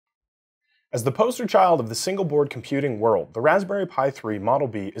As the poster child of the single-board computing world, the Raspberry Pi 3 Model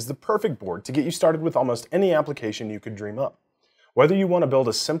B is the perfect board to get you started with almost any application you could dream up. Whether you want to build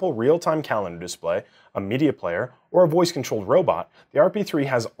a simple real-time calendar display, a media player, or a voice-controlled robot, the RP3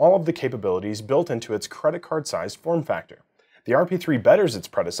 has all of the capabilities built into its credit card-sized form factor. The RP3 betters its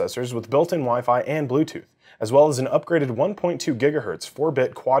predecessors with built-in Wi-Fi and Bluetooth, as well as an upgraded 1.2 GHz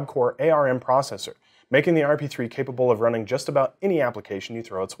 4-bit quad-core ARM processor, making the RP3 capable of running just about any application you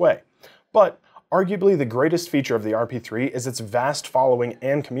throw its way. But arguably the greatest feature of the RP3 is its vast following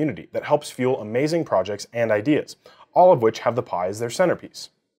and community that helps fuel amazing projects and ideas, all of which have the Pi as their centerpiece.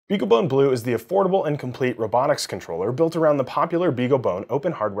 BeagleBone Blue is the affordable and complete robotics controller built around the popular BeagleBone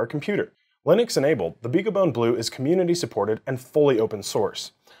open hardware computer. Linux-enabled, the BeagleBone Blue is community-supported and fully open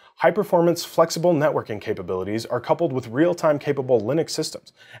source. High-performance, flexible networking capabilities are coupled with real-time capable Linux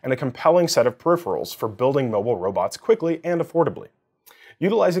systems and a compelling set of peripherals for building mobile robots quickly and affordably.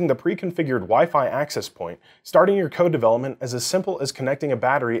 Utilizing the pre-configured Wi-Fi access point, starting your code development is as simple as connecting a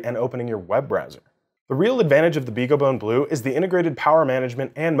battery and opening your web browser. The real advantage of the BeagleBone Blue is the integrated power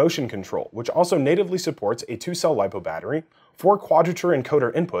management and motion control, which also natively supports a 2-cell LiPo battery, 4 quadrature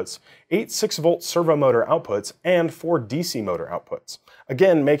encoder inputs, 8 6-volt servo motor outputs, and 4 DC motor outputs,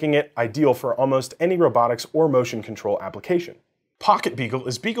 again making it ideal for almost any robotics or motion control application. Pocket Beagle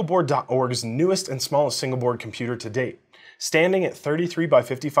is BeagleBoard.org's newest and smallest single-board computer to date. Standing at 33 by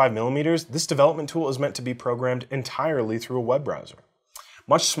 55 millimeters, this development tool is meant to be programmed entirely through a web browser.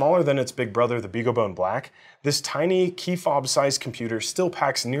 Much smaller than its big brother, the BeagleBone Black, this tiny key fob-sized computer still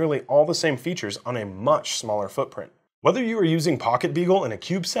packs nearly all the same features on a much smaller footprint. Whether you are using Pocket Beagle in a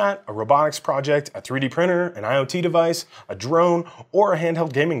CubeSat, a robotics project, a 3D printer, an IoT device, a drone, or a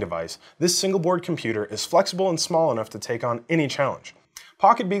handheld gaming device, this single-board computer is flexible and small enough to take on any challenge.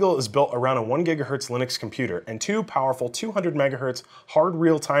 Pocket Beagle is built around a 1 GHz Linux computer and 2 powerful 200 MHz hard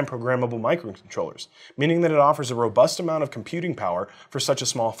real-time programmable microcontrollers, meaning that it offers a robust amount of computing power for such a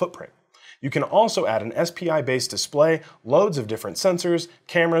small footprint. You can also add an SPI-based display, loads of different sensors,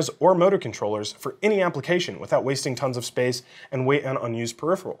 cameras, or motor controllers for any application without wasting tons of space and weight on unused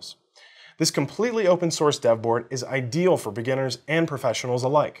peripherals. This completely open-source dev board is ideal for beginners and professionals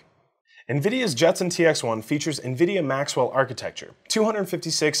alike. NVIDIA's JETSON TX1 features NVIDIA Maxwell architecture,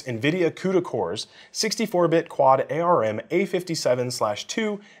 256 NVIDIA CUDA cores, 64-bit quad ARM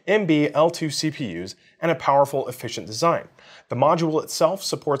A57/2 MB L2 CPUs, and a powerful, efficient design. The module itself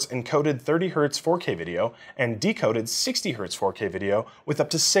supports encoded 30 Hz 4K video and decoded 60 Hz 4K video with up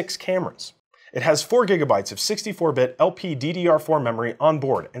to 6 cameras. It has 4 GB of 64-bit LPDDR4 memory on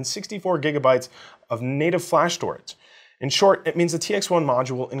board and 64 GB of native flash storage. In short, it means the TX1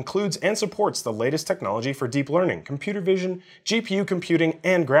 module includes and supports the latest technology for deep learning, computer vision, GPU computing,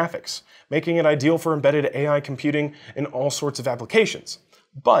 and graphics, making it ideal for embedded AI computing in all sorts of applications.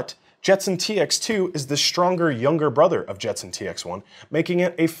 But JETSON TX2 is the stronger, younger brother of JETSON TX1, making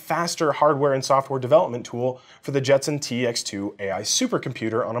it a faster hardware and software development tool for the JETSON TX2 AI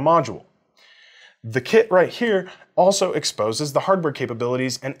supercomputer on a module. The kit right here also exposes the hardware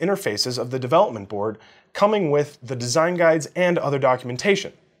capabilities and interfaces of the development board, coming with the design guides and other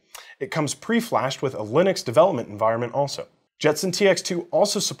documentation. It comes pre-flashed with a Linux development environment also. JETSON TX2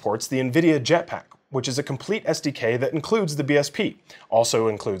 also supports the NVIDIA Jetpack, which is a complete SDK that includes the BSP, also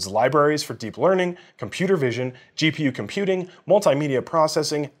includes libraries for deep learning, computer vision, GPU computing, multimedia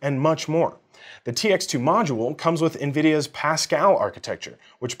processing, and much more. The TX2 module comes with NVIDIA's PASCAL architecture,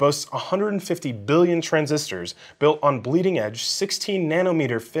 which boasts 150 billion transistors built on bleeding-edge 16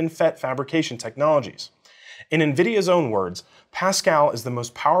 nanometer FinFET fabrication technologies. In NVIDIA's own words, PASCAL is the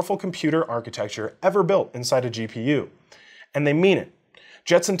most powerful computer architecture ever built inside a GPU. And they mean it.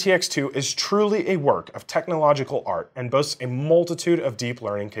 JETSON TX2 is truly a work of technological art and boasts a multitude of deep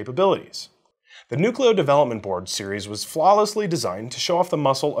learning capabilities. The Nucleo Development Board series was flawlessly designed to show off the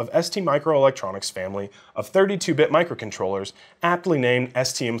muscle of STMicroelectronics' family of 32-bit microcontrollers, aptly named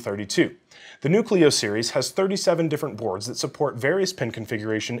STM32. The Nucleo series has 37 different boards that support various pin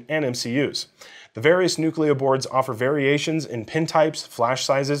configuration and MCUs. The various Nucleo boards offer variations in pin types, flash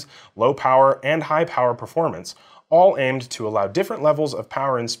sizes, low power, and high power performance, all aimed to allow different levels of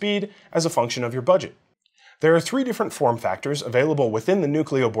power and speed as a function of your budget. There are 3 different form factors available within the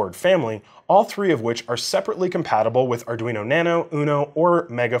Nucleo board family, all 3 of which are separately compatible with Arduino Nano, Uno, or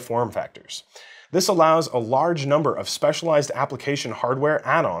Mega form factors. This allows a large number of specialized application hardware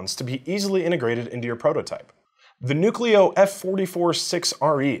add-ons to be easily integrated into your prototype. The Nucleo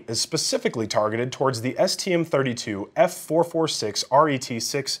F446RE is specifically targeted towards the STM32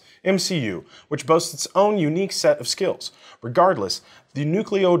 F446RET6 MCU, which boasts its own unique set of skills. Regardless, the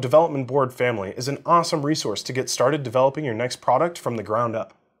Nucleo Development Board family is an awesome resource to get started developing your next product from the ground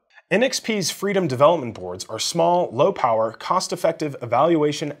up. NXP's Freedom development boards are small, low-power, cost-effective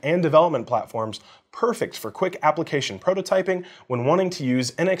evaluation and development platforms perfect for quick application prototyping when wanting to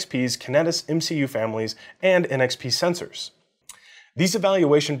use NXP's Kinetis MCU families and NXP sensors. These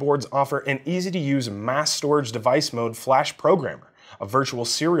evaluation boards offer an easy-to-use mass storage device mode flash programmer, a virtual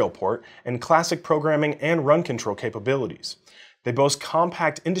serial port, and classic programming and run control capabilities. They boast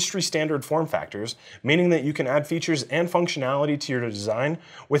compact industry-standard form factors, meaning that you can add features and functionality to your design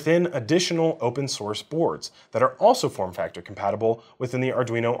within additional open-source boards that are also form factor compatible within the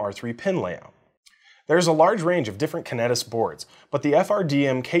Arduino R3 pin layout. There's a large range of different Kinetis boards, but the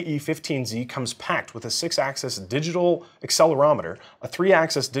FRDM KE15Z comes packed with a 6-axis digital accelerometer, a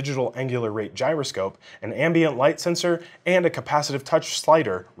 3-axis digital angular rate gyroscope, an ambient light sensor, and a capacitive touch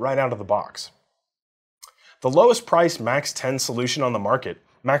slider right out of the box. The lowest priced Max 10 solution on the market,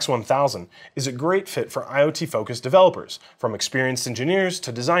 Max 1000, is a great fit for IoT-focused developers, from experienced engineers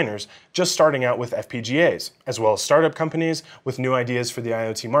to designers just starting out with FPGAs, as well as startup companies with new ideas for the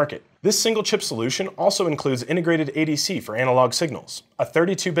IoT market. This single-chip solution also includes integrated ADC for analog signals, a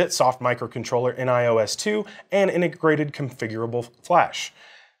 32-bit soft microcontroller in iOS 2, and integrated configurable flash.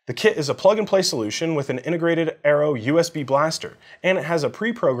 The kit is a plug-and-play solution with an integrated Arrow USB blaster, and it has a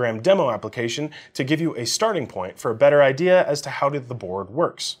pre-programmed demo application to give you a starting point for a better idea as to how the board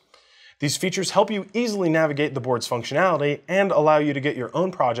works. These features help you easily navigate the board's functionality and allow you to get your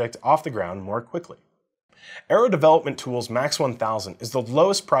own project off the ground more quickly. Arrow Development Tools Max 1000 is the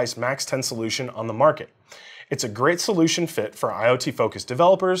lowest priced Max 10 solution on the market. It's a great solution fit for IoT-focused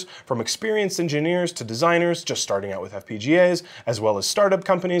developers, from experienced engineers to designers just starting out with FPGAs, as well as startup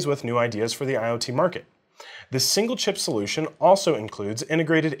companies with new ideas for the IoT market. This single-chip solution also includes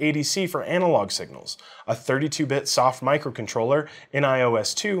integrated ADC for analog signals, a 32-bit soft microcontroller in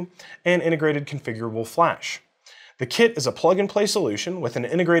iOS 2, and integrated configurable flash. The kit is a plug-and-play solution with an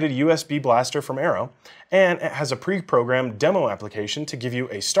integrated USB blaster from Arrow, and it has a pre-programmed demo application to give you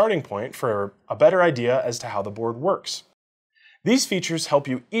a starting point for a better idea as to how the board works. These features help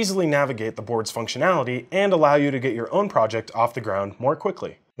you easily navigate the board's functionality and allow you to get your own project off the ground more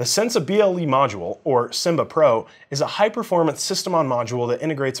quickly. The Sensa BLE module, or Simba Pro, is a high-performance system-on module that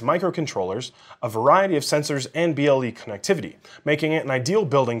integrates microcontrollers, a variety of sensors, and BLE connectivity, making it an ideal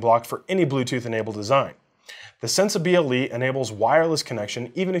building block for any Bluetooth-enabled design. The Sensa BLE enables wireless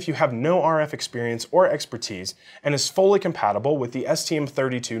connection even if you have no RF experience or expertise, and is fully compatible with the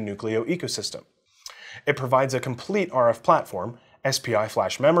STM32 Nucleo ecosystem. It provides a complete RF platform, SPI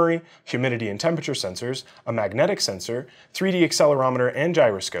flash memory, humidity and temperature sensors, a magnetic sensor, 3D accelerometer and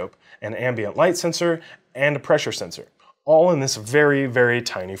gyroscope, an ambient light sensor, and a pressure sensor, all in this very, very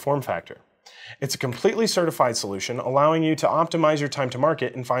tiny form factor. It's a completely certified solution, allowing you to optimize your time to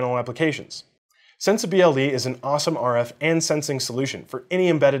market in final applications. Sensa BLE is an awesome RF and sensing solution for any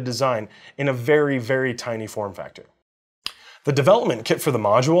embedded design in a very, very tiny form factor. The development kit for the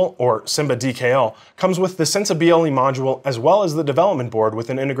module, or Simba DKL, comes with the Sensa BLE module as well as the development board with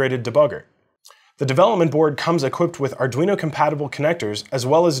an integrated debugger. The development board comes equipped with Arduino-compatible connectors as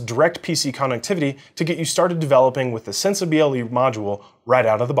well as direct PC connectivity to get you started developing with the Sensa BLE module right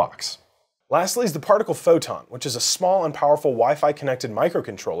out of the box. Lastly is the Particle Photon, which is a small and powerful Wi-Fi connected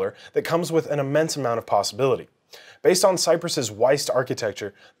microcontroller that comes with an immense amount of possibility. Based on Cypress's WIST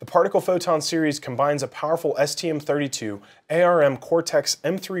architecture, the Particle Photon series combines a powerful STM32 ARM Cortex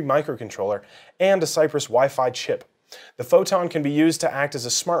M3 microcontroller and a Cypress Wi-Fi chip. The Photon can be used to act as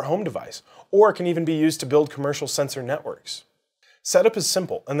a smart home device, or can even be used to build commercial sensor networks. Setup is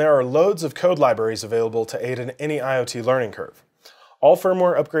simple, and there are loads of code libraries available to aid in any IoT learning curve. All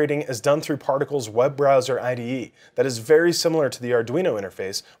firmware upgrading is done through Particle's web browser IDE that is very similar to the Arduino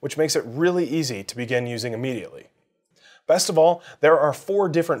interface, which makes it really easy to begin using immediately. Best of all, there are 4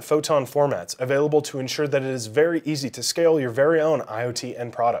 different Photon formats available to ensure that it is very easy to scale your very own IoT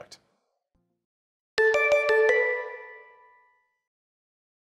end product.